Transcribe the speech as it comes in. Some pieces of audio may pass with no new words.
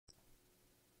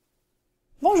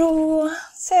Bonjour!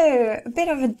 So, a bit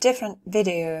of a different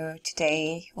video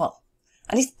today. Well,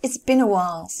 at least it's been a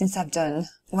while since I've done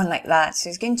one like that, so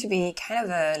it's going to be kind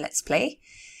of a let's play.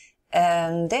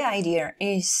 The idea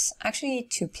is actually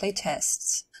to play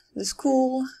test the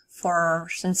school for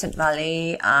Sunset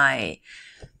Valley. I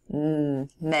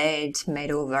made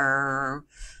over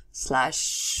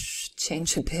 /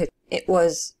 changed a bit. It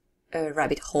was a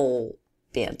rabbit hole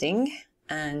building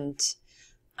and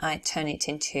I turned it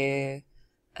into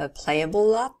a playable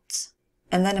lot,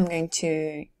 and then I'm going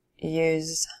to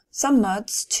use some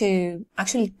mods to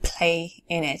actually play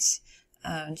in it,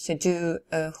 to do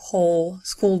a whole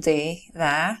school day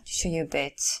there to show you a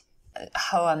bit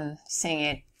how I'm seeing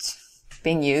it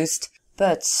being used.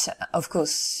 But of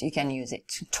course you can use it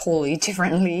totally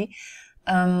differently.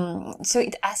 So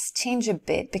it has changed a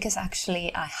bit because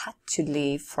actually I had to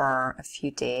leave for a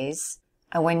few days.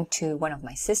 I went to one of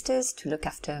my sisters to look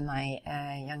after my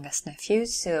youngest nephew,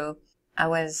 so I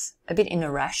was a bit in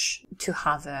a rush to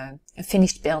have a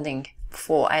finished building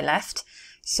before I left.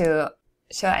 So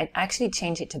I actually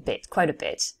changed it quite a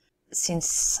bit,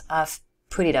 since I've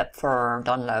put it up for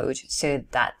download. So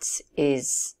that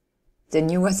is the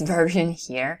newest version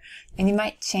here, and it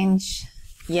might change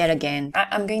yet again.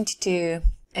 I'm going to do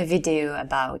a video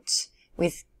about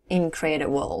in Create a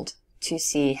World to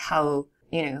see how,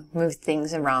 move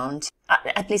things around.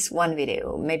 At least one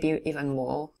video, maybe even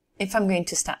more. If I'm going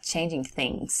to start changing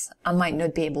things, I might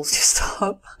not be able to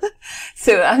stop.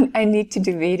 So I need to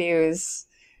do videos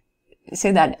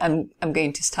so that I'm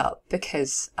going to stop,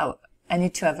 because I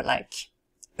need to have like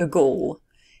a goal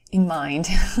in mind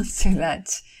so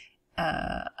that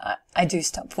I do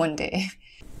stop one day.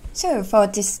 So for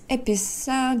this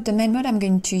episode, the main mod I'm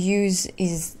going to use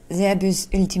is the Bus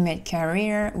Ultimate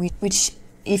Career, which,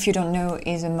 if you don't know,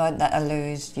 is a mod that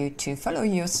allows you to follow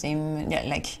your sim,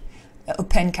 like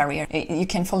open career. You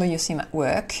can follow your sim at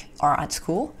work or at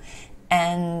school.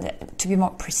 And to be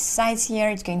more precise here,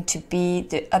 it's going to be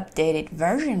the updated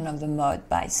version of the mod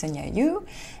by Sonia Yu.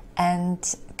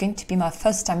 And going to be my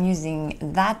first time using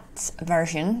that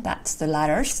version. That's the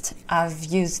latest. I've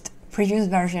used previous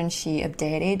version she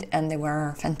updated and they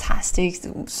were fantastic.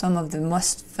 Some of the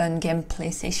most fun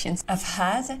gameplay sessions I've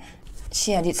had.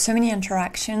 She added so many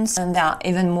interactions, and there are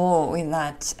even more with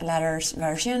that latest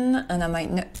version, and I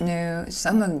might not know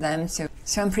some of them, so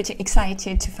I'm pretty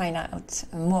excited to find out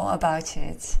more about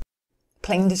it.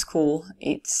 Playing the school,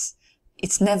 it's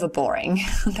never boring.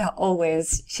 There are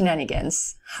always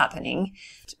shenanigans happening.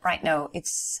 Right now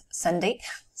it's Sunday,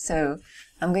 so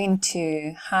I'm going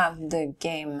to have the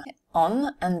game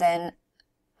on and then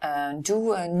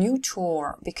do a new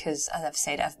tour, because as I've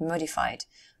said, I've modified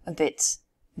a bit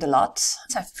the lot.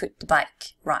 So I've put the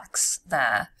bike racks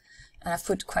there, and I've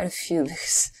put quite a few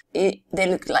because they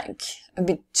look like a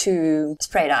bit too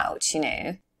spread out,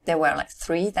 There were like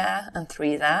 3 there and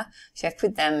 3 there, so I've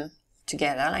put them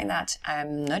together like that.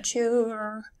 I'm not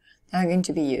sure they're going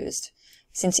to be used.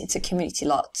 Since it's a community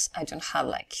lot, I don't have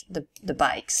like the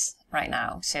bikes right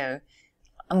now, so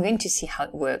I'm going to see how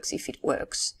it works, if it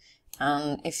works.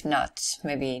 If not,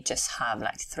 maybe just have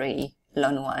like 3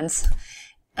 lone ones.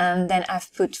 And then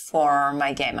I've put, for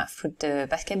my game, I've put the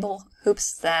basketball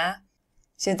hoops there.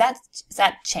 So that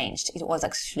changed. It was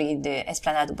actually the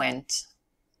Esplanade went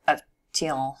up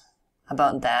till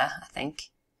about there, I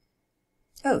think.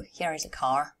 Oh, here is a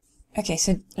car. Okay,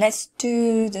 so let's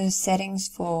do the settings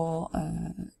for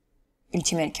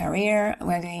Ultimate Career.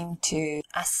 We're going to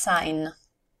assign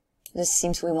the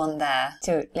sims we want there.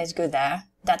 So let's go there.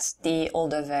 That's the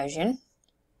older version.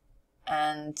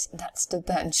 And that's the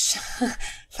Bunch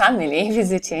family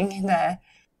visiting there.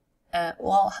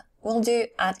 Well, we'll do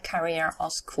add career or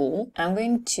school. I'm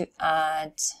going to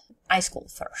add high school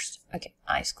first. Okay,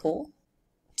 high school,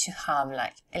 to have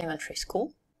like elementary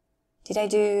school. Did I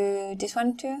do this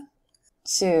one too?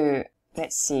 So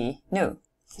let's see. No,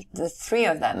 the 3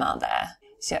 of them are there.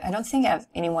 So I don't think I have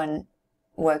anyone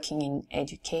working in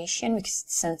education, because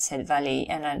it's Sunset Valley,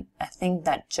 and I think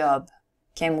that job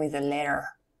came with a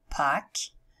later pack.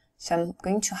 So I'm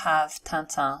going to have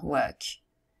Tintin work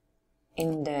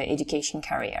in the education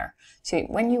career. So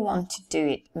when you want to do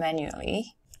it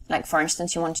manually, like for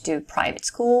instance, you want to do a private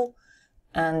school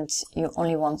and you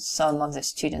only want some of the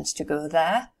students to go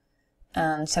there,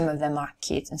 and some of them are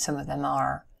kids and some of them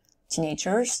are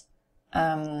teenagers,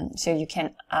 so you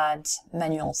can add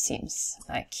manual sims,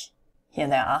 like here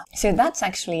they are. So that's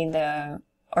actually the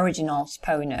original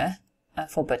spawner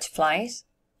for butterflies.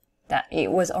 That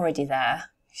it was already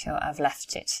there, so I've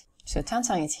left it. So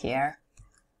Tintin is here.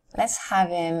 Let's have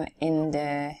him in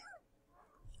the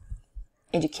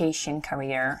education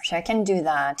career. So I can do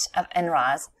that. I've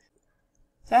enraz.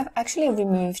 So I've actually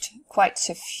removed quite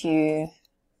a few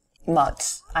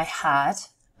mods I had.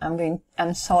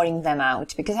 I'm sorting them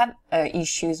out because I have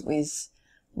issues with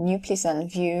New Pleasant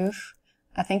View.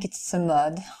 I think it's a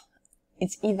mod.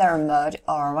 It's either a mod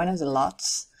or one of the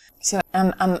lots. So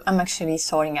I'm actually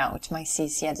sorting out my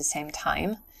CC at the same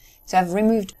time. So I've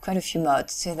removed quite a few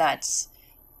mods so that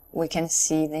we can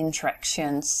see the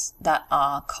interactions that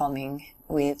are coming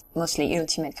with mostly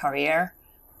Ultimate Career,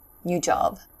 new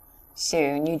job.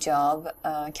 So new job,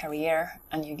 career,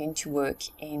 and you're going to work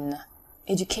in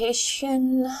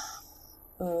education.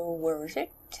 Where is it?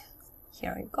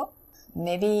 Here we go.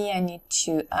 Maybe I need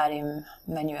to add him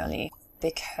manually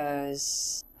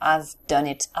because I've done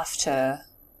it after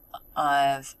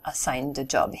I've assigned the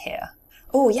job here.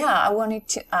 Oh yeah, I wanted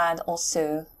to add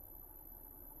also...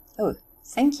 Oh,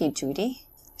 thank you, Judy.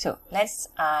 So let's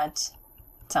add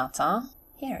Tintin.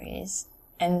 Here it is.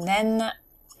 And then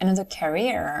another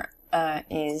career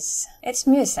it's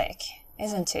music,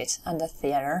 isn't it? Under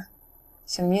theater.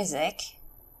 So music.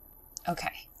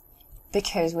 Okay.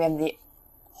 Because we have the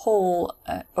whole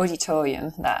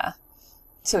auditorium there.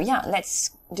 So yeah,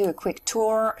 let's do a quick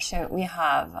tour. So we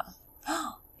have...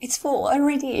 it's full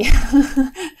already!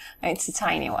 It's a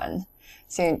tiny one.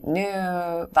 So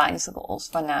no bicycles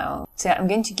for now. So I'm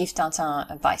going to give Tintin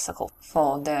a bicycle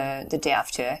for the day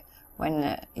after,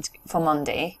 when it's for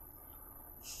Monday.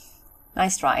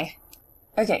 Nice try.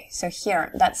 Okay, so here,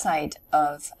 that side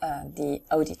of the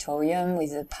auditorium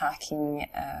with the parking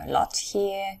lot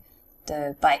here,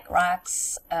 the bike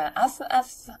racks. I've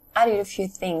added a few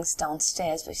things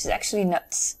downstairs, which is actually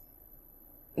not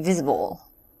visible.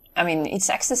 I mean, it's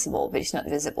accessible, but it's not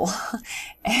visible.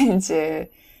 And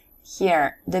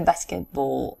here, the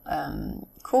basketball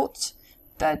court,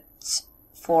 but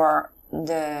for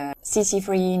the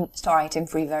CC-free, store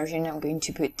item-free version, I'm going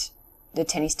to put the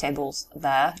tennis tables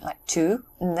there, like 2.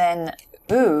 And then,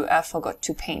 ooh, I forgot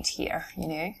to paint here, you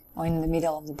know, or in the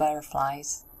middle of the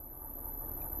butterflies.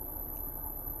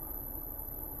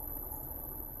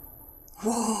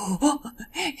 Whoa,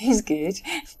 he's good.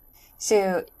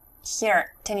 So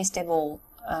here, tennis table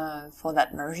for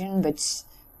that version, but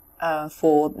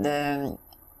for the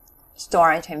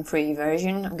store item free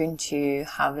version, I'm going to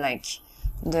have like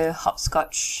the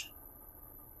hopscotch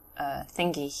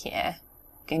thingy here.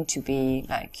 Going to be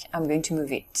like, I'm going to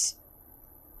move it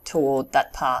toward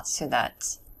that part so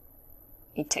that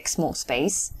it takes more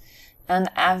space. And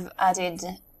I've added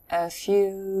a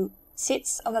few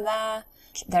seats over there.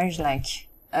 There's like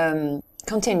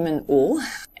containment wall,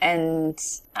 and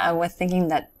I was thinking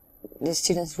that the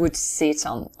students would sit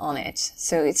on it.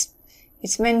 So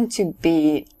it's meant to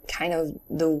be kind of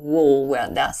the wall where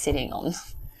they're sitting on.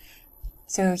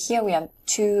 So here we have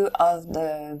 2 of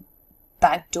the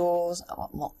back doors,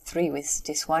 well, 3 with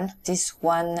this one. This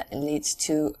one leads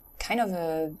to kind of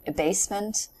a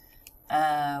basement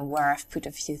where I've put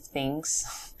a few things.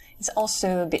 It's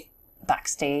also a bit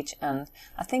backstage, and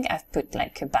I think I've put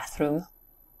like a bathroom.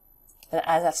 But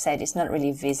as I've said, it's not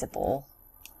really visible.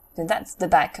 So that's the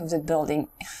back of the building.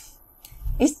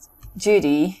 Is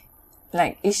Judy,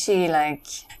 like, is she like,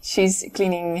 she's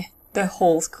cleaning the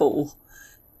whole school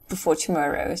before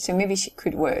tomorrow, so maybe she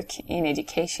could work in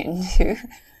education too.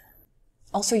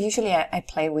 Also, usually I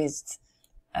play with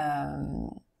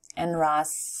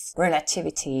NRAS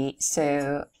Relativity,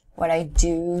 so what I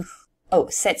do,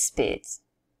 set speed,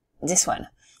 this one,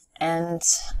 and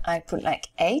I put like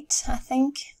 8, I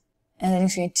think, and then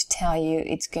it's going to tell you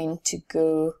it's going to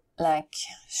go like,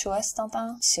 show us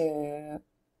Tintin, so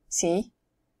see,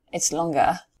 it's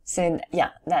longer. So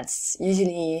yeah, that's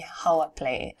usually how I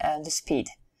play the speed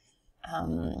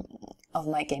of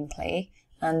my gameplay,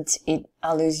 and it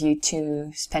allows you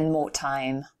to spend more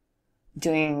time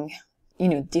doing, you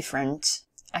know, different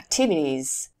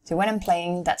activities. So when I'm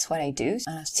playing, that's what I do.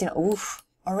 And I'm still, oof,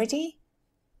 already?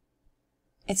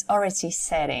 It's already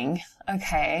setting.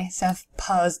 Okay, so I've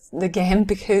paused the game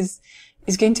because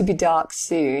it's going to be dark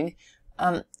soon.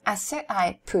 I said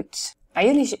I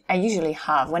usually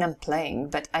have when I'm playing,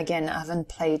 but again, I haven't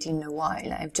played in a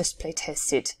while. I've just play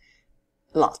tested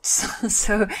lots.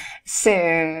 so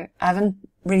I haven't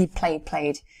really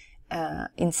played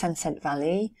in Sunset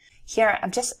Valley. Here I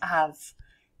just have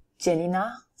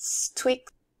Jelina's tweak,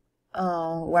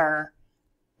 where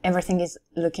everything is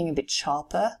looking a bit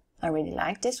sharper. I really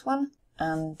like this one,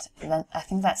 and then I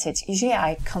think that's it. Usually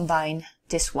I combine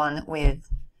this one with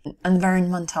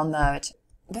environmental mode.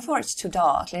 Before it's too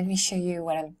dark, let me show you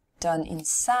what I've done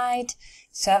inside.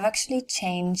 So I've actually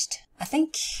changed, I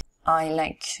think I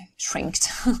like shrinked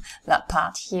that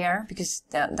part here, because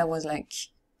there was like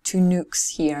 2 nooks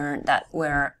here that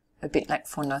were a bit like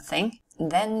for nothing.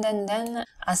 Then,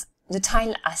 as the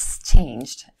tile has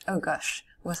changed. Oh gosh,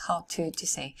 it was hard to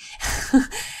say.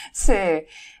 So,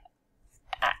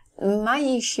 my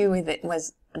issue with it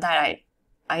was that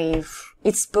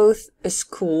it's both a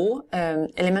school,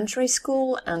 elementary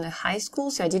school and a high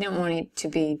school, so I didn't want it to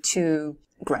be too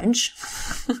grunge.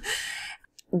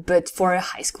 But for a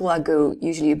high school, I go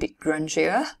usually a bit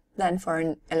grungier than for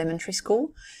an elementary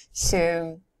school.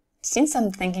 So since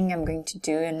I'm thinking I'm going to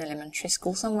do an elementary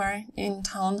school somewhere in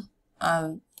town,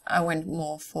 I went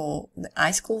more for the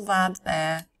high school vibe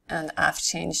there, and I've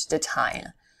changed the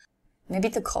tile. Maybe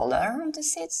the color of the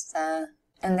seats there.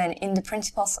 And then in the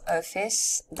principal's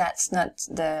office, that's not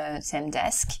the same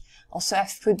desk. Also,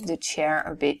 I've put the chair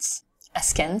a bit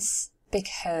askance,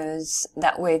 because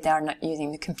that way they're not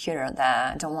using the computer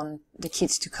there. I don't want the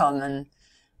kids to come and,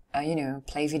 you know,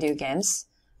 play video games.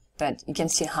 But you can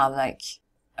still have like,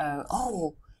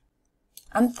 oh,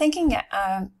 I'm thinking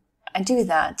I do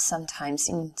that sometimes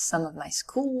in some of my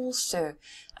schools. So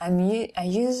I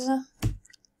use,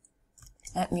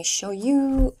 let me show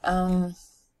you,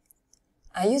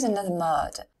 I use another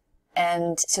mod.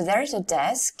 And so there is a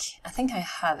desk. I think I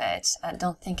have it. I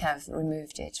don't think I've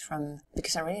removed it from,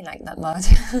 because I really like that mod.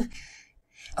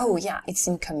 Oh yeah, it's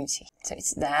in community. So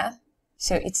it's there.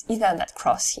 So it's either that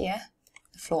cross here,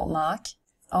 the floor mark,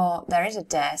 or there is a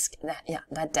desk,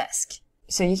 that desk.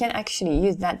 So you can actually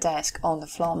use that desk on the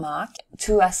floor mark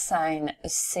to assign a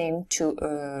sim to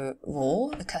a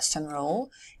role, a custom role.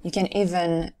 You can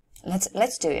even,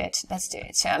 let's do it.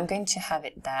 So I'm going to have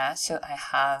it there. So I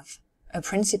have a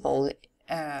principal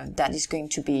that is going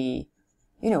to be,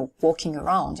 you know, walking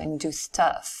around and do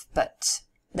stuff, but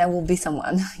there will be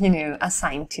someone, you know,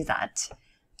 assigned to that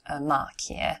mark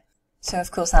here. So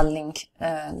of course I'll link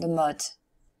the mod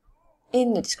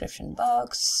in the description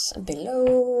box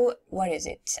below. What is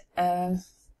it?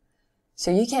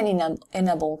 So you can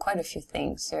enable quite a few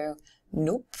things. So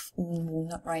nope,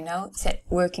 not right now. Set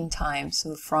working time.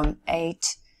 So from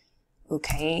 8,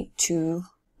 okay, to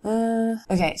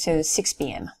okay, so 6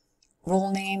 p.m.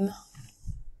 Role name,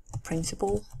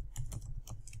 principal.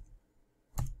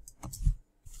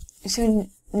 So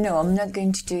no, I'm not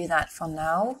going to do that for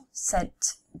now. Set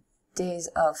days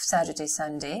of Saturday,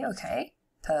 Sunday. Okay,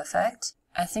 perfect.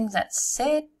 I think that's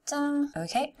it.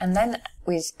 Okay, and then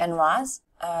with NRAS,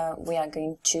 we are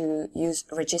going to use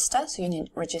register. So you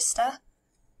need register.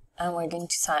 And we're going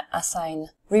to assign,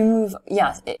 remove,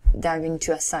 yeah, they're going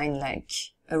to assign like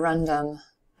a random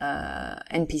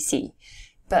NPC.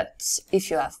 But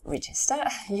if you have register,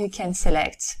 you can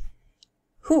select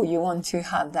who you want to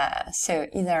have there. So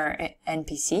either an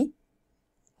NPC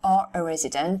or a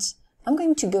resident. I'm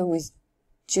going to go with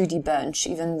Judy Bunch,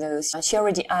 even though she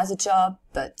already has a job,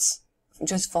 but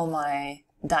just for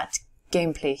that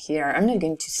gameplay here, I'm not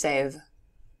going to save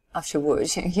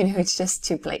afterwards. You know, it's just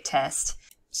to play test.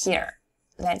 Here,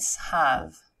 let's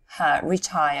have her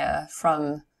retire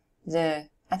from the,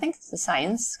 I think it's the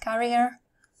science career,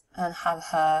 and have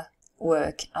her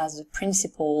work as a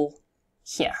principal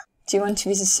here. Do you want to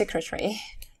be the secretary?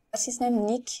 What's his name?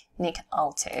 Nick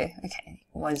Alto. Okay,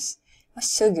 was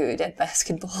so good at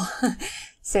basketball.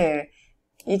 So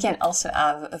you can also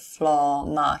have a floor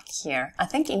mark here. I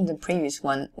think in the previous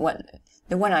one,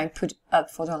 the one I put up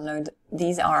for download,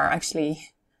 these are actually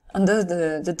under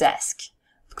the desk,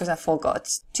 because I forgot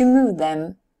to move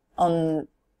them on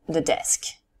the desk.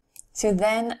 So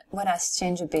then what has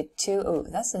changed a bit too, oh,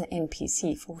 that's an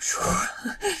NPC for sure.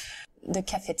 The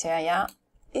cafeteria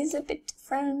is a bit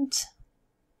different.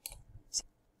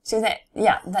 So that,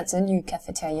 yeah, that's a new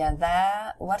cafeteria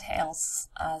there. What else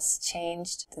has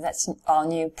changed? That's our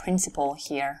new principal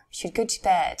here. Should go to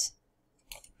bed.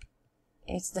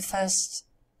 It's the first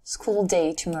school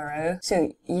day tomorrow.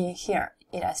 So here,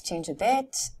 it has changed a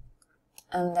bit.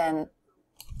 And then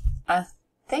I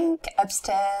think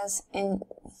upstairs, in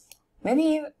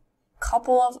maybe a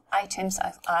couple of items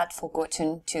I've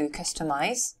forgotten to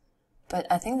customize, but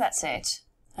I think that's it.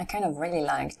 I kind of really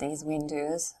like these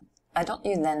windows. I don't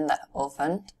use them that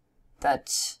often,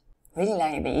 but really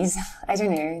like these. I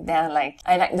don't know, they're like,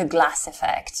 I like the glass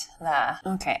effect there.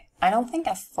 Okay, I don't think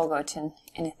I've forgotten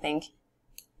anything.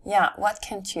 Yeah, what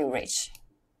can't you reach?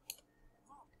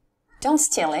 Don't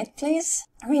steal it, please.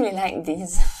 I really like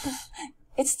these.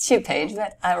 It's stupid,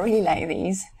 but I really like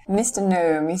these. Mr.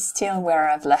 Gnome is still where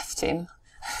I've left him.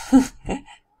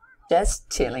 Just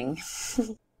chilling.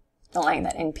 Don't like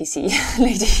that NPC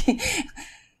lady.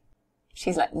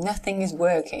 She's like, nothing is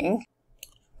working.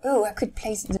 Oh, I could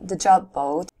place the job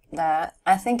board there.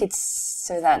 I think it's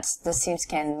so that the Sims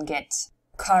can get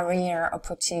career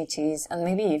opportunities and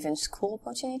maybe even school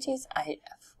opportunities. I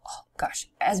Oh gosh,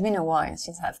 it has been a while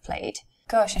since I've played.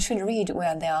 Gosh, I should read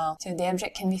where they are. So the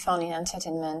object can be found in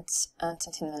entertainment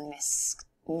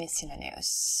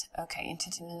miscellaneous. Okay,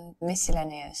 entertainment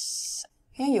miscellaneous.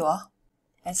 Here you are.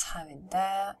 Let's have it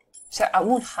there. So I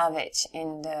won't have it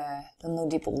in the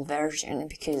downloadable version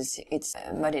because it's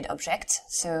a modded object.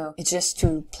 So it's just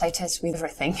to playtest with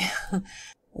everything.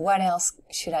 What else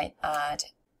should I add?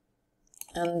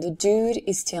 And the dude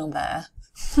is still there.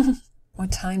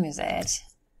 What time is it?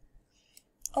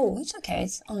 Oh, it's okay.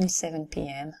 It's only 7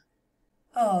 PM.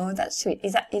 Oh, that's sweet.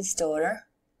 Is that its daughter?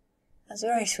 That's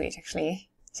very sweet, actually.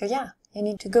 So yeah, you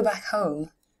need to go back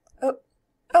home.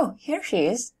 Oh, here she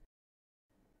is.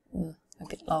 A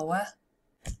bit lower.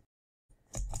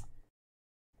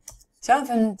 So I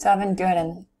haven't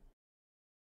gotten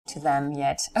to them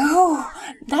yet. Oh,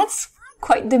 that's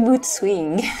quite the mood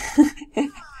swing.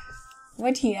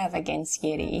 What do you have against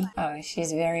Yeti? Oh,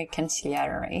 she's very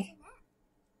conciliatory.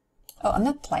 Oh, I'm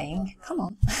not playing. Come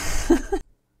on.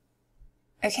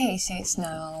 Okay, so it's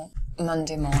now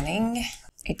Monday morning.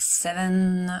 It's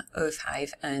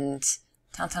 7:05 and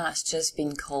Tintin has just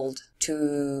been called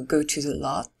to go to the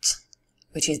lot,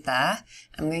 which is there.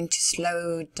 I'm going to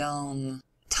slow down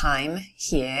time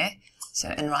here, so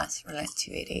unwrite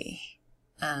relativity.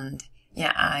 And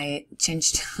yeah, I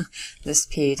changed the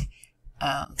speed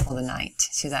for the night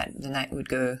so that the night would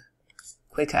go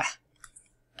quicker.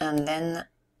 And then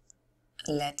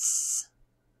let's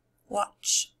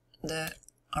watch the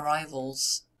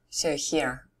arrivals. So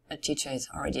here, a teacher is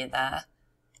already there.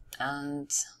 And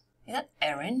is that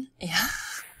Erin? Yeah.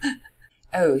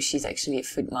 Oh, she's actually a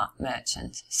food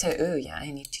merchant. So, oh yeah,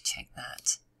 I need to check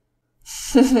that.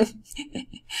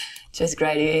 Just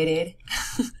graduated.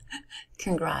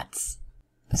 Congrats.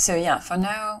 So yeah, for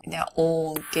now, they're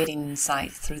all getting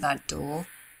inside through that door.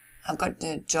 I've got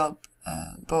the job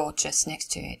board just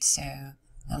next to it, so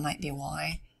that might be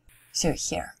why. So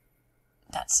here,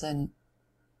 that's a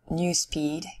new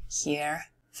speed here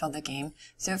for the game.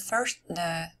 So first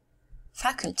the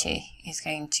faculty is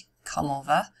going to come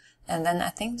over, and then I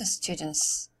think the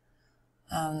students,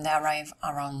 they arrive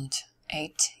around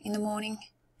 8 in the morning,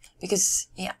 because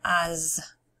he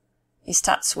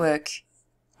starts work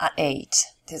at 8,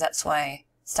 so that's why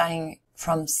starting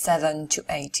from 7 to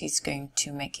 8 he's going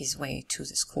to make his way to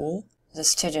the school. The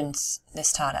students, they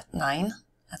start at 9,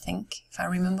 I think, if I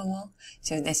remember well,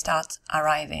 so they start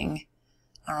arriving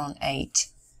around 8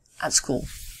 at school.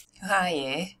 Who are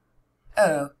you?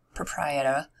 Oh,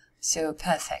 proprietor. So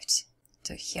perfect.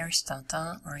 So here's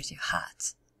Tintin. Where is your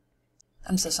hat?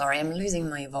 I'm so sorry, I'm losing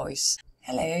my voice.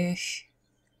 Hello.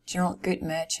 General good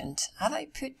merchant. Have I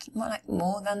put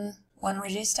more than one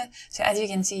register? So as you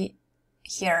can see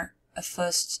here, a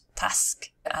first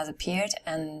task has appeared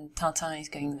and Tintin is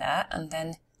going there, and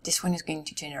then this one is going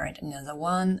to generate another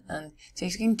one, and so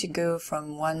it's going to go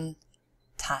from one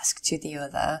task to the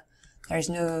other. There's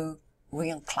no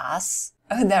real class.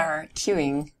 Oh, they're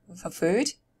queuing for food.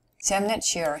 So I'm not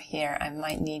sure here,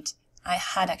 I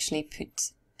had actually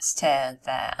put stairs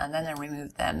there and then I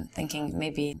removed them, thinking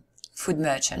maybe food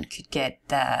merchant could get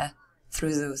there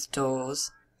through those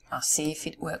doors. I'll see if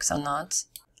it works or not.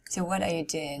 So what are you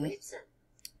doing?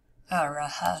 Oh,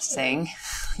 rehearsing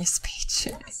your speech.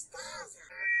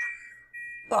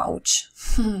 Ouch.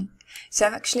 So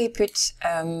I've actually put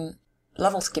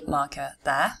level skip marker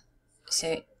there.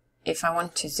 So if I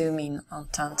want to zoom in on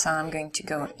Tintin, I'm going to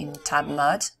go in tab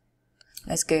mode.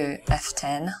 Let's go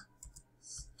F10,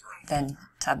 then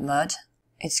tab mode.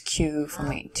 It's Q for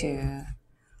me to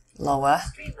lower.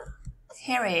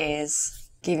 Here he is,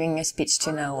 giving a speech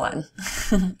to no one.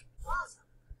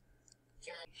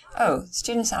 Oh,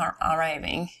 students are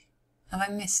arriving. Have I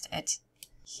missed it?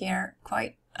 Here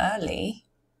quite early.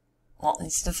 Well,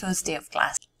 it's the first day of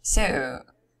class. So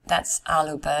that's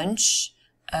Judy Bunch.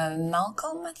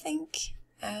 Malcolm, I think,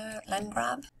 land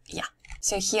grab. Yeah.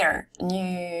 So here,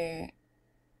 new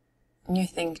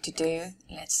thing to do.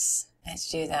 Let's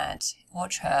do that.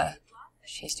 Watch her.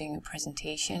 She's doing a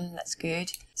presentation. That's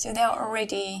good. So they're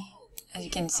already, as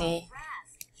you can see,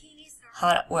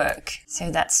 hard at work.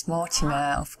 So that's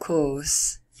Mortimer, of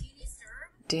course,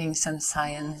 doing some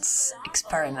science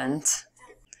experiment.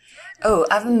 Oh,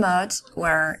 I have a mod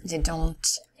where they don't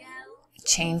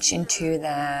change into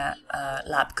their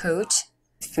lab coat,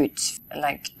 food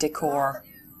like decor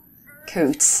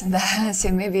coats there.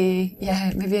 So maybe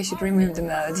I should remove the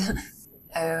mod.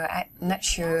 Oh, I'm not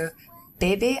sure.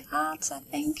 Baby Art, I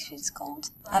think she's called.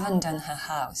 I haven't done her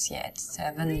house yet, so I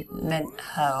haven't met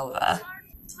her over.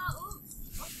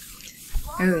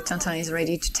 Oh, Tintin is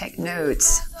ready to take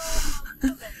notes.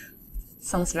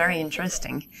 Sounds very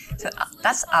interesting. So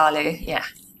that's Arlo, yeah.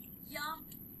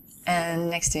 And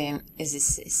next to him is his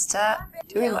sister.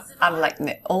 Do we have like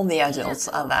all the adults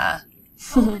are there?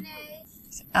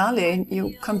 Ali,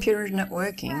 your computer's not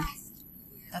working.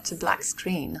 That's a black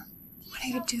screen. What are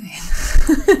you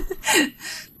doing?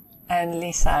 And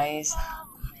Lisa is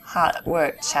hard at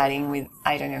work chatting with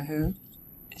I don't know who.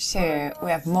 So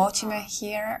we have Mortimer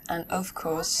here, and of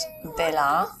course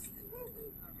Bella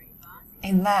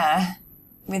in there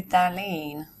with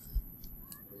Darlene.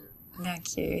 They're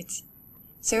cute.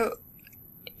 So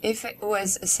if it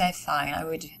was a save file, I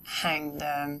would hang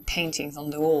the paintings on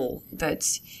the wall, but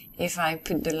if I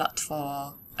put the lot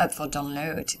up for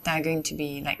download, they're going to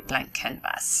be like blank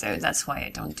canvas, so that's why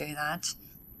I don't do that.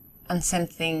 And same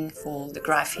thing for the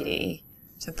graffiti.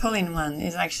 So Pauline 1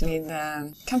 is actually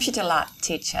the computer lab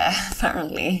teacher,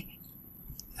 apparently.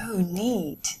 Oh,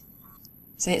 neat.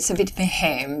 So it's a bit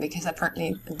mayhem, because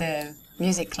apparently the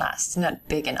music class is not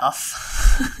big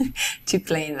enough to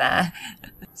play there.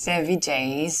 So VJ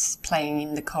is playing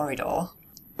in the corridor.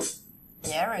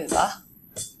 Yeah, Rosa.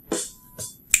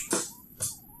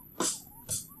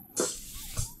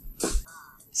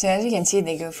 So as you can see,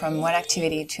 they go from one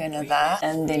activity to another,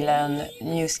 and they learn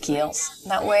new skills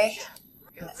that way.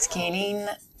 Skating,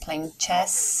 playing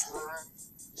chess,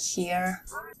 here.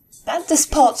 That's the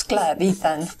sports club,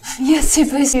 Ethan. You're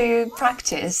supposed to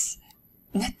practice,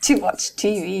 not to watch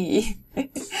TV.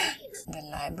 The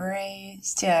library,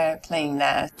 still playing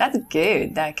there. That's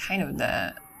good. They're kind of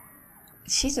the...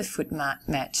 She's a food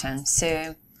merchant,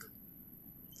 so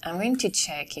I'm going to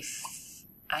check if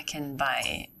I can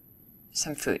buy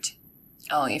some food.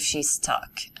 Oh, if she's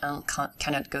stuck and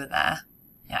cannot go there.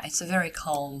 Yeah, it's a very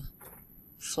calm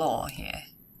floor here.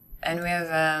 And we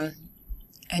have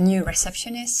a new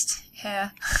receptionist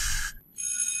here.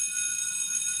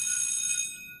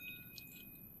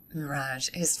 Mirage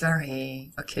is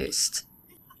very accused.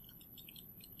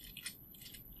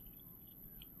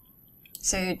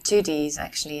 So Judy is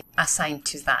actually assigned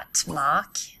to that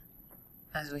mark,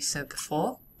 as we saw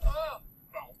before.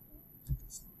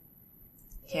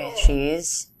 Here she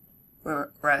is.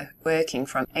 We're working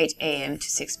from 8 AM to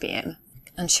 6 PM.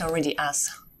 And she already has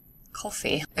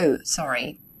coffee. Oh,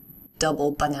 sorry.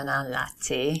 Double banana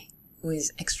latte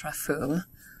with extra foam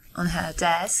on her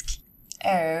desk.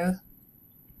 Oh.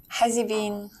 Has he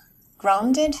been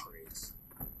grounded?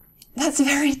 That's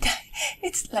very...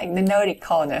 It's like the naughty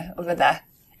corner over there.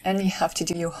 And you have to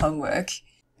do your homework.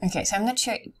 Okay, so I'm not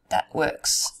sure that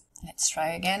works. Let's try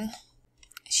again.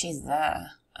 She's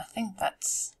there. I think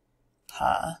that's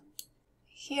her.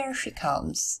 Here she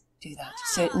comes. Do that.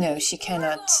 So, no, she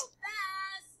cannot...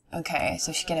 Okay,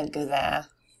 so she cannot go there.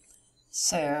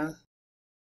 So...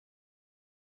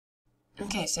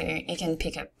 Okay, so you can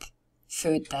pick up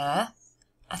food there.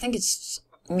 I think it's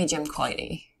medium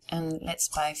quality. And let's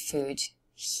buy food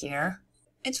here.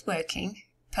 It's working.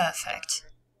 Perfect.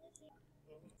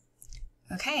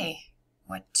 Okay.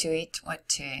 What to eat, what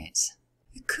to eat.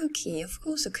 A cookie, of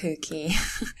course a cookie.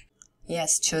 He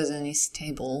has chosen his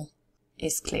table.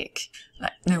 His clique.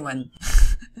 Like, no one.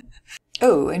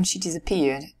 Oh, and she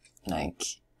disappeared. Like,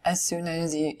 as soon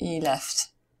as he left.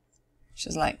 She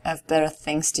was like, I have better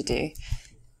things to do.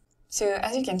 So,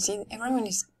 as you can see, everyone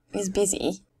is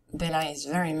busy. Bella is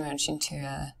very much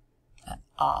into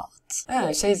art.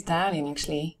 Oh, so it's Darlene,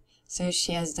 actually. So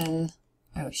she has done...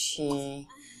 Oh, she...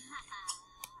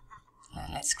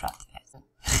 let's scrap that.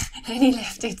 And he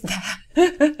left it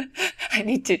there. I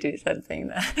need to do something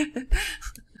there.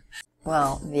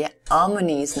 Well, the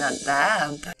harmony is not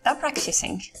there, but they're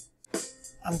practicing.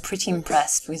 I'm pretty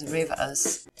impressed with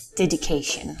River's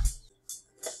dedication.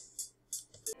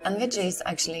 And Vijay is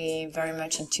actually very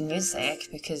much into music,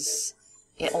 because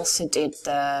he also did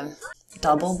the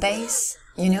double bass.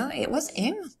 You know, it was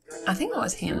him. I think it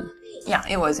was him. Yeah,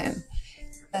 it was him.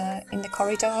 In the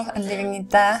corridor and leaving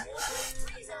it there.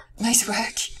 Nice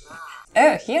work.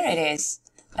 Oh, here it is.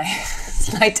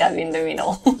 Light up in the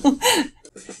middle.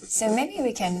 So maybe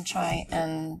we can try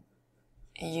and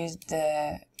use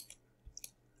the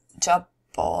job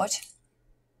board.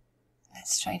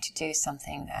 Let's try to do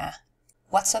something there.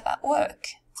 What's up at work?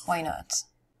 Why not?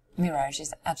 Mirage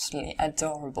is absolutely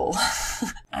adorable.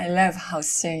 I love how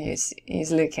serious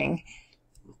he's looking.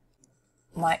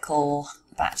 Michael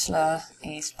Bachelor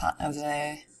is part of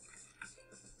the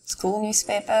school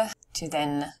newspaper to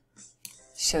then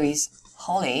show his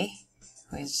Holly,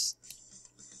 who is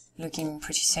looking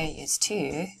pretty serious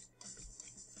too.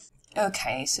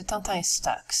 Okay, so Tintin is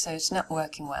stuck, so it's not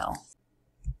working well.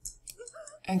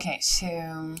 Okay,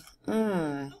 so...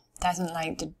 doesn't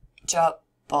like the job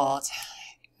board.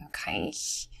 Okay,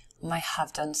 might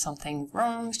have done something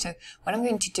wrong. So what I'm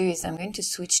going to do is I'm going to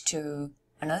switch to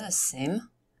another sim.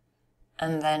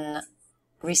 and then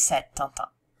reset Tintin.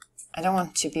 I don't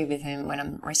want to be with him when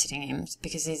I'm resetting him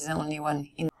because he's the only one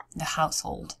in the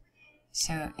household.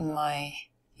 So it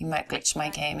might glitch my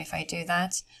game if I do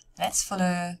that. Let's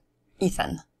follow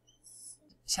Ethan.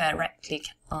 So I right click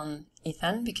on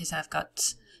Ethan because I've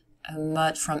got a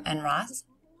mod from NRAS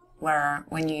where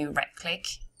when you right click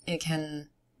you can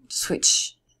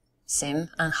switch sim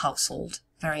and household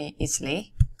very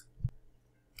easily.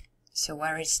 So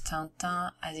where is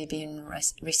Tintin? Has he been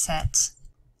reset?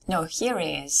 No, here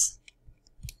he is.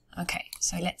 Okay,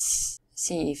 so let's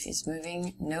see if he's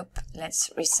moving. Nope, let's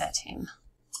reset him.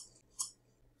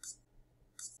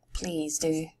 Please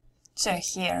do. So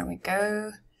here we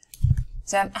go.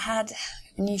 So I've had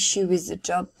an issue with the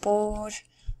job board.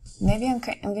 Maybe I'm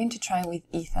going to try with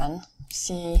Ethan,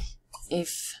 see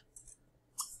if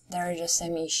there is the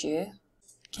same issue.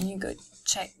 Can you go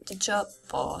check the job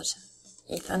board,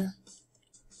 Ethan?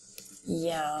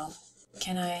 Yeah.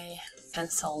 Can I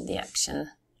cancel the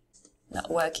action? Not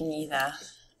working either.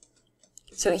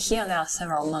 So here there are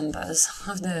several members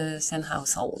of the same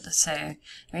household. So I'm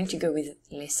going to go with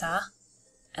Lisa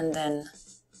and then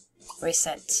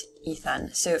reset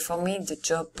Ethan. So for me the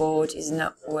job board is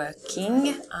not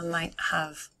working. I might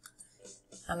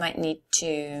need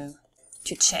to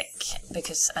check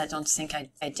because I don't think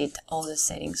I did all the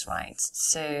settings right.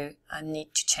 So I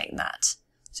need to check that.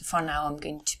 So for now I'm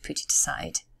going to put it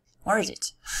aside. Where is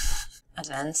it?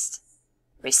 Advanced.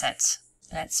 Reset.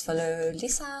 Let's follow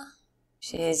Lisa.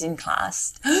 She is in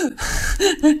class.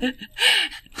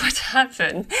 What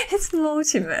happened? It's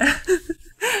Mortimer.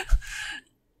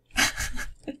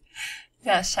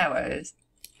 There are showers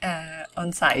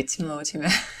on site, Mortimer,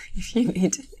 if you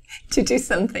need to do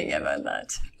something about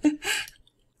that.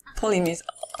 Pauline is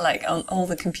like on all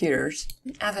the computers.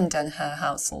 I haven't done her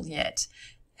household yet.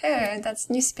 Oh, that's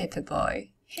newspaper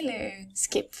boy. Hello,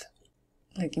 Skip.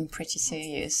 Looking pretty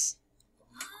serious.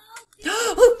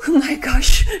 Oh my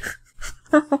gosh!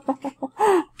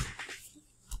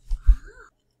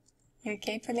 You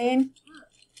okay, Pauline?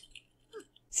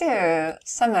 So,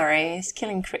 summary,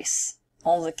 skill increase.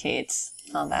 All the kids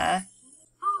are there.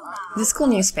 The school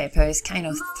newspaper is kind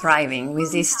of thriving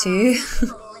with these two.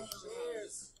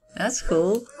 That's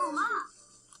cool.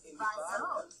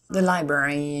 The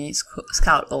library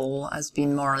scout hall has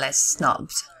been more or less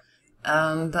snubbed.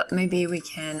 But maybe we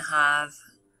can have...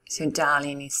 So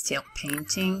Darlene is still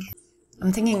painting.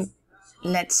 I'm thinking,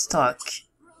 let's talk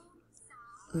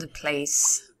the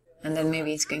place, and then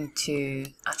maybe it's going to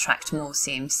attract more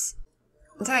Sims.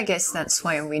 So I guess that's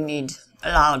why we need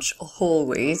large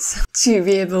hallways to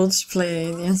be able to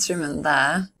play the instrument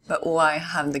there. But why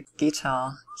have the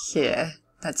guitar here?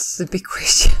 That's the big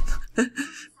question.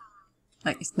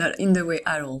 Like, it's not in the way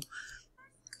at all.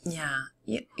 Yeah,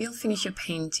 you'll finish your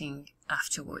painting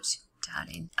afterwards,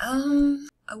 darling.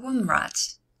 A worm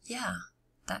rat. Yeah,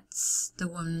 that's the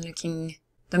one looking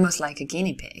the most like a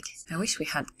guinea pig. I wish we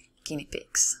had guinea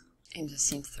pigs in the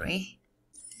Sim 3.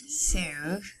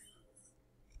 So,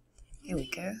 here we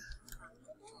go.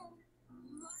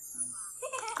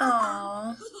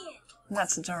 Aww,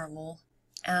 that's adorable.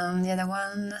 And the other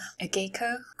one, a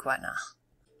gecko, Guana.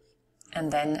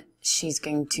 And then she's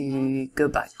going to go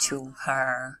back to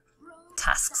her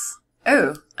tasks.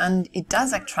 Oh, and it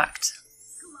does attract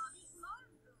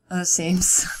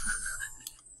Sims.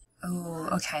 Oh,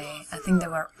 okay. I think they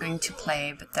were going to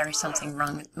play, but there is something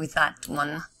wrong with that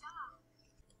one.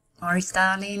 Or is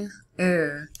Darlene?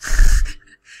 Oh.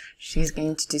 She's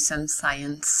going to do some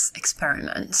science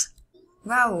experiment.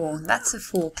 Wow, that's a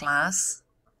full class.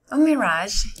 Oh,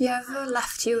 Mirage, you have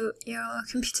left your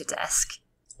computer desk.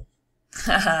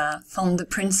 Haha, found the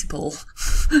principal.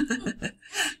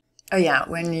 Oh yeah,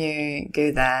 when you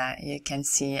go there, you can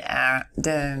see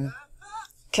the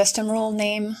custom role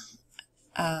name.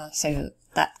 So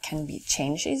that can be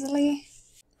changed easily.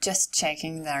 Just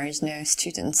checking there is no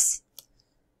students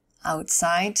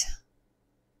outside.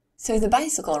 So the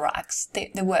bicycle racks,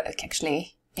 they work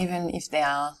actually, even if they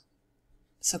are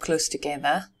so close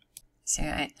together. So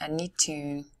I need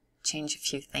to change a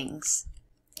few things.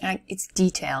 It's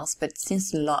details, but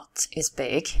since the lot is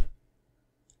big,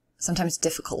 sometimes it's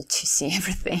difficult to see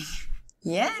everything.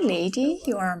 Yeah, lady,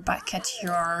 you are back at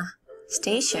your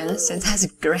station, so that's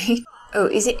great. Oh,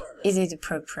 is it the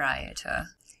proprietor?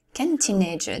 Can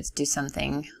teenagers do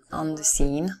something on the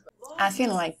scene? I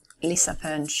feel like Lisa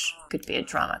Punch could be a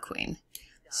drama queen.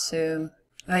 So,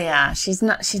 oh yeah, she's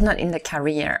not in the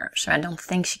career, so I don't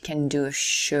think she can do a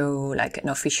show like an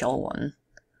official one.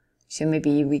 So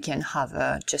maybe we can have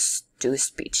her just do a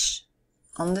speech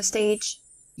on the stage.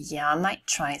 Yeah, I might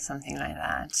try something like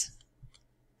that.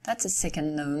 That's a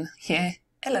second gnome here.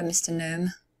 Hello, Mr.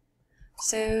 Gnome.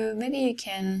 So maybe you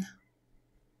can...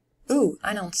 Ooh,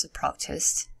 announce a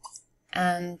protest.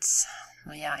 And,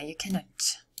 well, yeah, you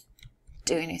cannot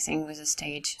do anything with the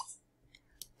stage.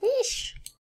 Yeesh.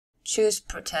 Choose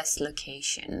protest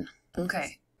location.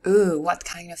 Okay. Ooh, what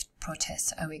kind of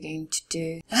protest are we going to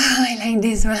do? I like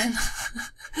this one.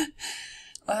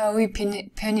 Are we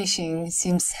punishing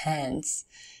Sims hands?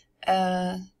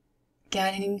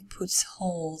 Gardening puts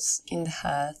holes in the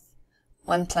earth,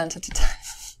 one plant at a time.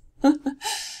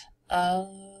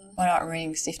 What are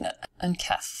rings if not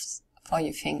uncuffs for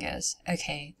your fingers?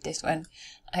 Okay, this one.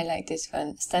 I like this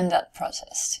one. Standard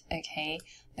protest. Okay,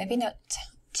 maybe not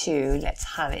 2.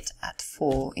 Let's have it at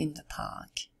 4 in the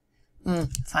park.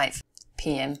 5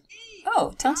 p.m.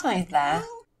 Oh, Tintin is there.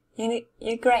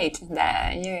 You're great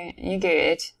there. You're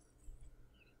good.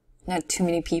 Not too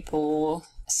many people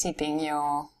sipping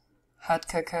your hot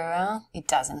cocoa. It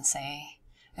doesn't say.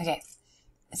 Okay,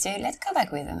 so let's go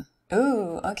back with them.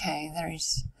 Ooh, okay, there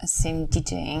is a sim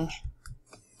DJing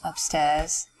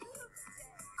upstairs.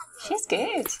 She's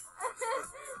good.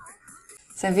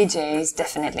 So VJ is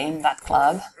definitely in that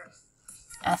club.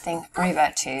 I think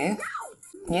River too.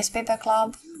 Newspaper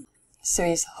club. So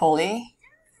is Holly.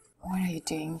 What are you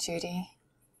doing, Judy?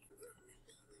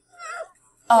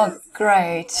 Oh,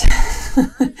 great.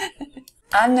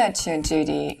 I'm not sure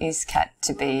Judy is cut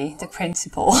to be the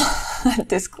principal at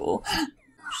the school.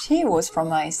 She was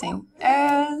promising.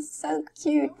 Oh, so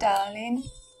cute, darling.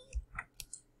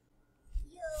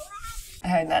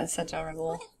 Oh, that's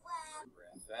adorable.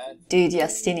 Dude, you're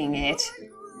stealing it.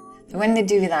 When they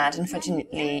do that,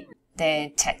 unfortunately,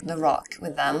 they take the rock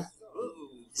with them.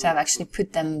 So I've actually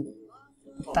put them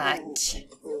back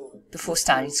before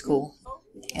starting school.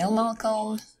 Hello,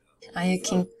 Malcolm. Are you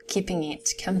keeping it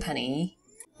company?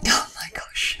 Oh my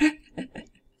gosh.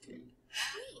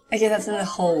 Okay, that's in the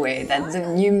hallway. That's the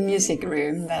new music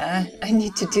room there. I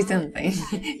need to do something.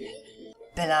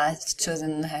 Bella has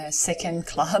chosen her second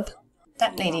club.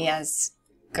 That lady has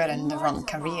gotten the wrong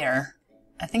career.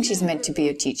 I think she's meant to be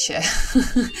a teacher.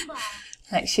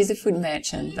 Like, she's a food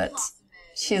merchant, but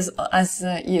she has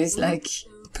used, like,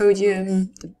 the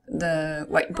podium, the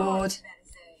whiteboard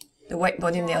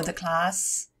in the other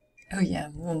class. Oh yeah,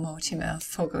 Mortimer, I've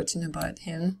forgotten about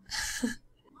him.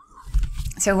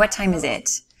 So what time is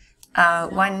it?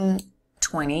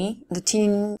 1:20.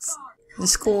 The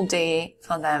school day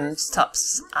for them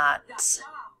stops at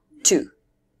 2.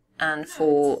 And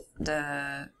for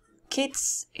the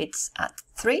kids, it's at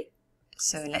 3.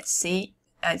 So let's see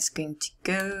how it's going to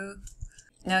go.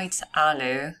 No, it's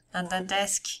Arlo at the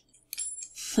desk.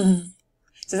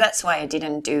 So that's why I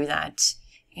didn't do that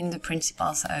in the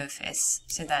principal's office,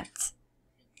 so that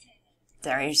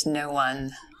there is no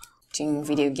one doing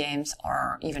video games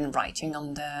or even writing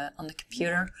on the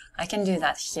computer. I can do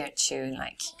that here too.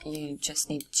 Like, you just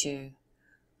need to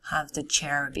have the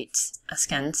chair a bit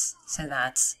askance so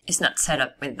that it's not set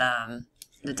up with the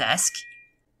desk.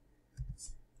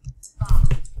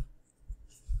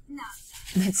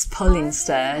 It's Pauline's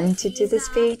turn to do the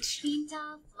speech.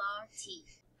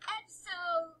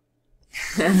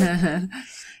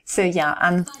 So yeah,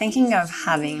 I'm thinking of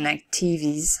having like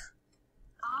TVs,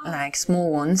 like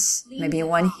small ones, maybe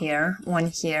one here,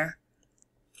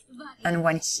 and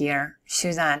one here,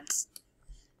 so that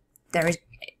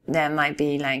there might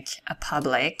be like a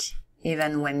public,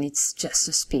 even when it's just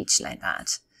a speech like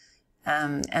that.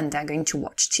 And they're going to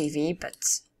watch TV,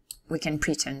 but we can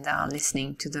pretend they are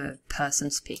listening to the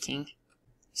person speaking.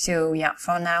 So yeah,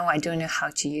 for now I don't know how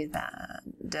to use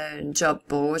the job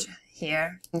board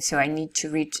here, so I need to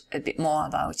read a bit more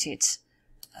about it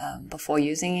before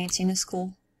using it in a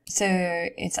school. So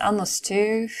it's almost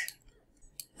 2,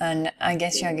 and I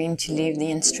guess you're going to leave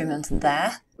the instrument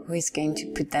there. Who is going to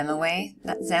put them away?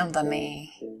 That's Zelda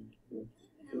May.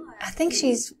 I think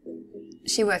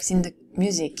she works in the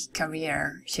music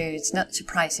career, so it's not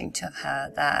surprising to have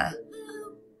her there.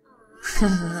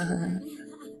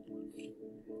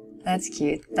 That's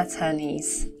cute. That's her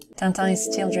niece. Tintin is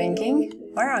still drinking.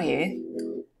 Where are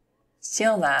you?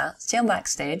 Still there. Still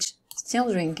backstage.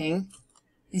 Still drinking.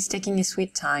 He's taking his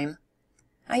sweet time.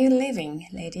 Are you leaving,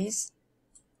 ladies?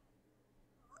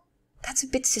 That's a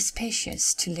bit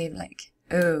suspicious to leave like...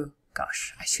 Oh,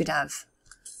 gosh, I should have.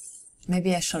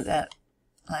 Maybe I should have,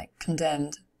 like,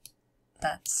 condemned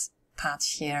that part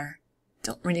here.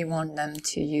 Don't really want them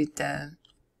to use the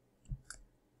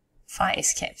fire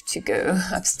escape to go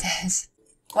upstairs.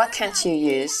 What can't you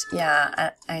use?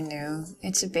 Yeah, I know.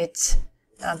 It's a bit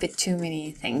too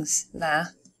many things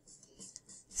there.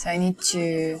 So I need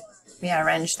to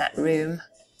rearrange that room.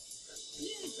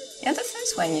 Yeah, the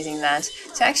first one using that.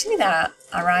 So actually there are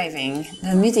arriving,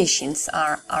 the musicians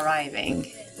are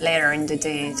arriving later in the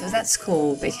day, so that's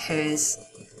cool because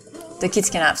the kids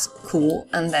can have school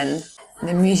and then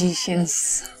the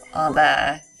musicians are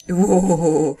there,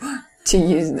 whoa, to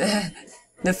use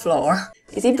the floor.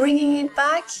 Is he bringing it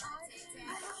back?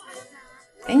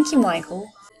 Thank you,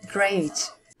 Michael.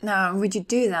 Great. Now, would you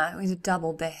do that with a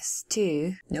double bass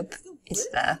too? Nope, it's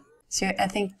there. So I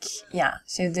think, yeah,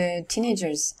 so the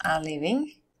teenagers are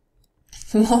leaving.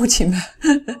 Mortimer.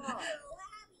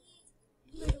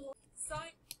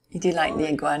 You do like the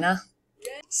iguana?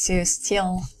 So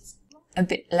still a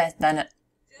bit less than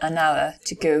an hour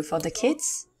to go for the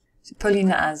kids. So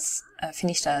Paulina has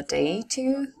finished her day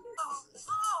too.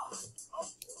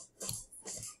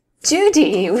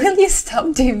 Judy, will you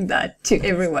stop doing that to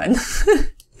everyone?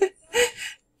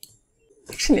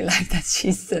 Actually like that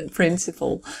she's the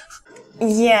principal.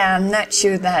 Yeah, I'm not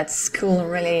sure that's school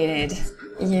related,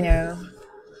 you know.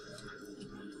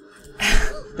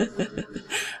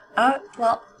 Oh,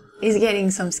 well, he's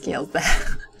getting some skills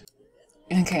there.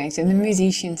 Okay, so the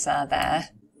musicians are there,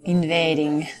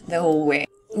 invading the hallway.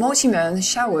 Mortimer and the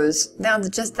showers, they're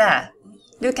just there.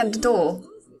 Look at the door.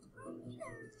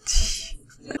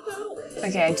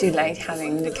 Okay, I do like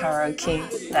having the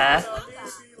karaoke there.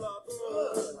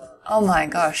 Oh my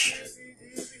gosh.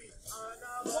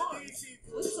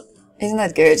 Isn't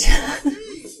that good?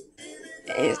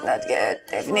 It's not good,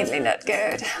 definitely not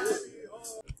good.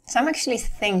 So I'm actually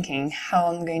thinking how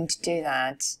I'm going to do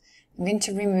that. I'm going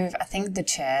to remove, I think, the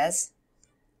chairs.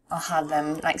 I'll have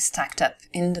them like stacked up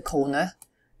in the corner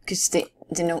because they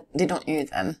don't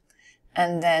use them.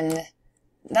 And then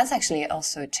that's actually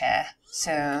also a chair.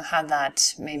 So have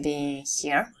that maybe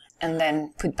here and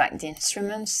then put back the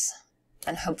instruments.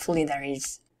 And hopefully there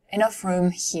is enough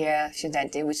room here so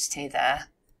that they would stay there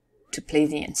to play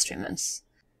the instruments.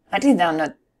 At least they're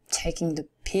not taking the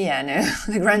piano,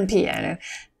 the grand piano.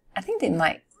 I think they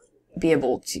might be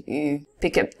able to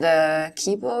pick up the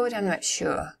keyboard, I'm not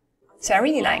sure. So I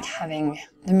really like having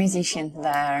the musicians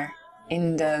there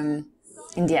in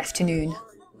the afternoon.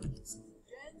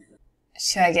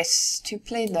 So I guess to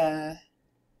play the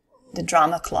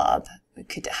drama club, we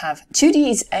could have... Judy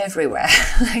is everywhere.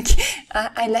 Like,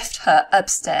 I left her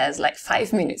upstairs like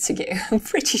 5 minutes ago, I'm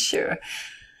pretty sure.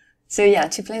 So yeah,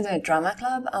 to play the drama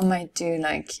club, I might do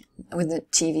like with the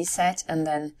TV set, and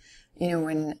then, you know,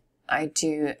 when I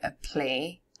do a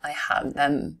play, I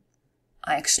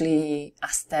actually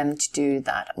ask them to do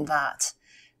that and that.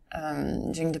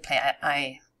 During the play,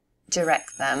 I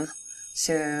direct them.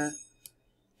 So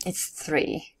it's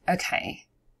 3. Okay.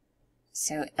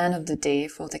 So end of the day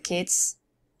for the kids.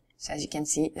 So as you can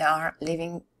see, they are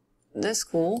leaving the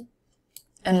school,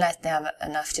 unless they have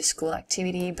an after school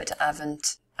activity, but I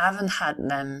haven't had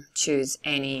them choose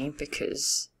any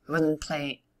because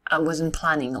I wasn't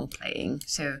planning on playing,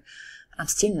 so I'm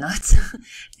still not.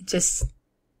 Just,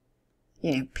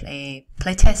 you know, play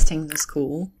testing the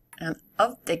school. And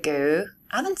off they go.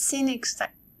 I haven't seen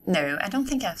no, I don't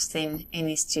think I've seen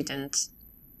any student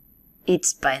eat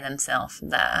by themselves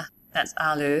there. That's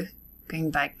Arlo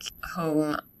going back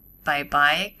home by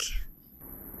bike.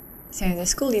 So the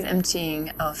school is emptying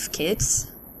of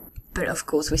kids, but of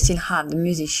course we still have the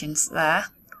musicians there.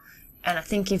 And I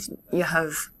think if you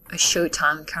have a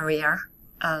Showtime career,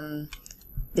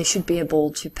 they should be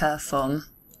able to perform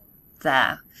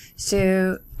there.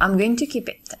 So I'm going to keep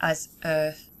it as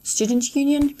a student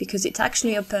union because it's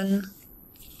actually open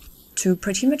to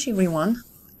pretty much everyone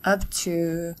up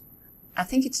to, I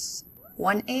think it's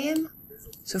 1 AM.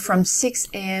 So from 6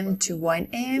 AM to 1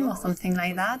 AM or something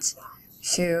like that.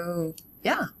 So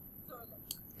yeah,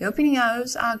 the opening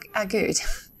hours are good.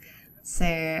 So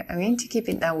I'm going to keep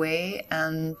it that way,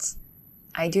 and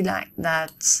I do like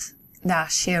that they're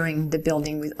sharing the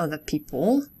building with other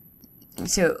people.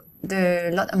 So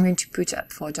the lot I'm going to put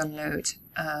up for download,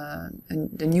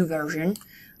 the new version,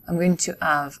 I'm going to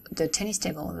have the tennis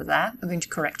table over there. I'm going to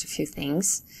correct a few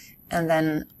things, and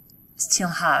then still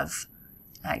have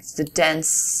like the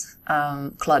dance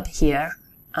club here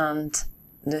and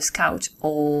the scout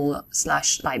hall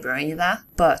 / library there.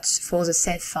 But for the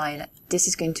save file, this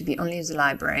is going to be only the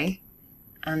library,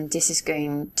 and this is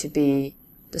going to be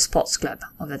the sports club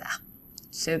over there.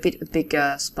 So a bit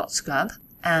bigger sports club,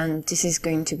 and this is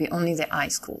going to be only the high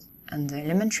school, and the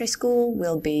elementary school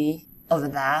will be over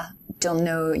there. Don't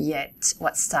know yet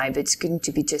what style, but it's going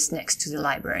to be just next to the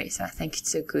library, so I think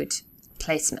it's a good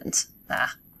placement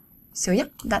there. So yeah,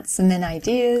 that's the main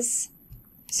ideas.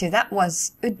 So that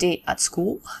was a day at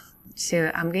school.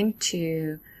 So I'm going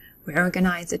to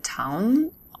reorganize the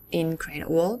town in Create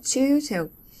World 2. So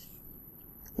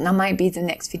that might be the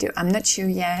next video. I'm not sure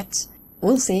yet.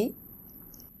 We'll see.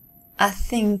 I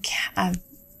think I've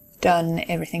done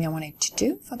everything I wanted to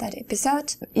do for that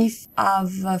episode. If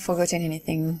I've forgotten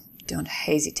anything, don't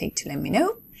hesitate to let me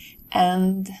know.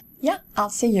 And yeah,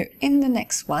 I'll see you in the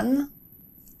next one.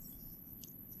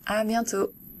 À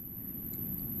bientôt!